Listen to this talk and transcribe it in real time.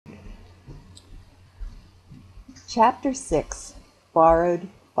Chapter 6 Borrowed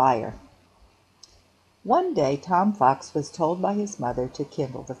Fire. One day Tom Fox was told by his mother to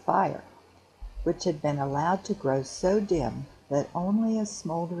kindle the fire, which had been allowed to grow so dim that only a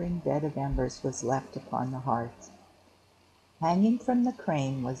smoldering bed of embers was left upon the hearth. Hanging from the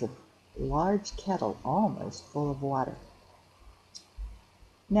crane was a large kettle almost full of water.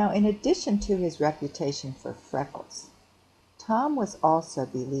 Now, in addition to his reputation for freckles, Tom was also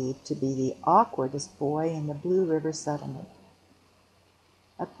believed to be the awkwardest boy in the Blue River settlement.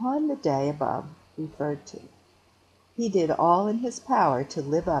 Upon the day above referred to, he did all in his power to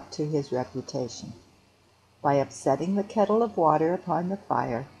live up to his reputation, by upsetting the kettle of water upon the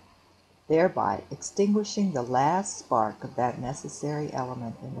fire, thereby extinguishing the last spark of that necessary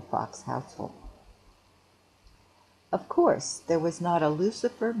element in the Fox household. Of course, there was not a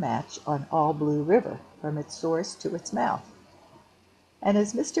lucifer match on all Blue River, from its source to its mouth. And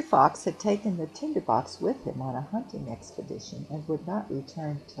as Mr. Fox had taken the tinder box with him on a hunting expedition and would not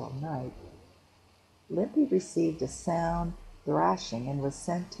return till night, Limpy received a sound thrashing and was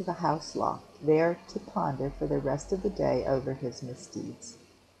sent to the house loft, there to ponder for the rest of the day over his misdeeds.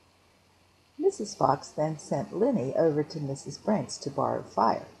 Mrs. Fox then sent Linny over to Mrs. Brink's to borrow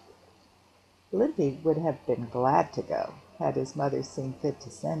fire. Limpy would have been glad to go, had his mother seen fit to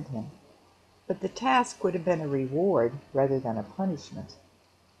send him, but the task would have been a reward rather than a punishment.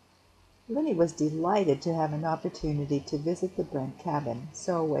 Linny was delighted to have an opportunity to visit the Brent cabin,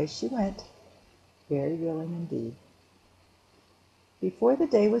 so away she went, very willing indeed. Before the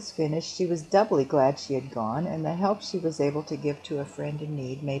day was finished, she was doubly glad she had gone, and the help she was able to give to a friend in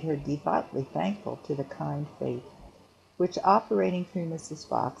need made her devoutly thankful to the kind fate which, operating through Mrs.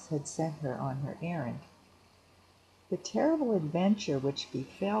 Fox, had sent her on her errand. The terrible adventure which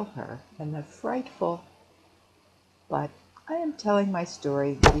befell her, and the frightful— But I am telling my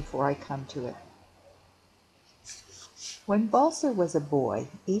story before I come to it. When Balser was a boy,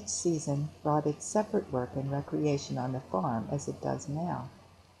 each season brought its separate work and recreation on the farm, as it does now.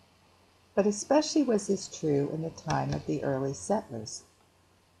 But especially was this true in the time of the early settlers.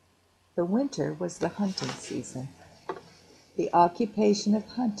 The winter was the hunting season. The occupation of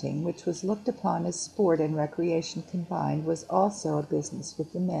hunting, which was looked upon as sport and recreation combined, was also a business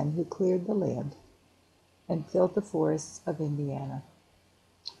with the men who cleared the land and filled the forests of Indiana.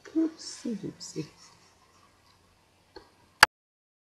 Oopsie doopsie.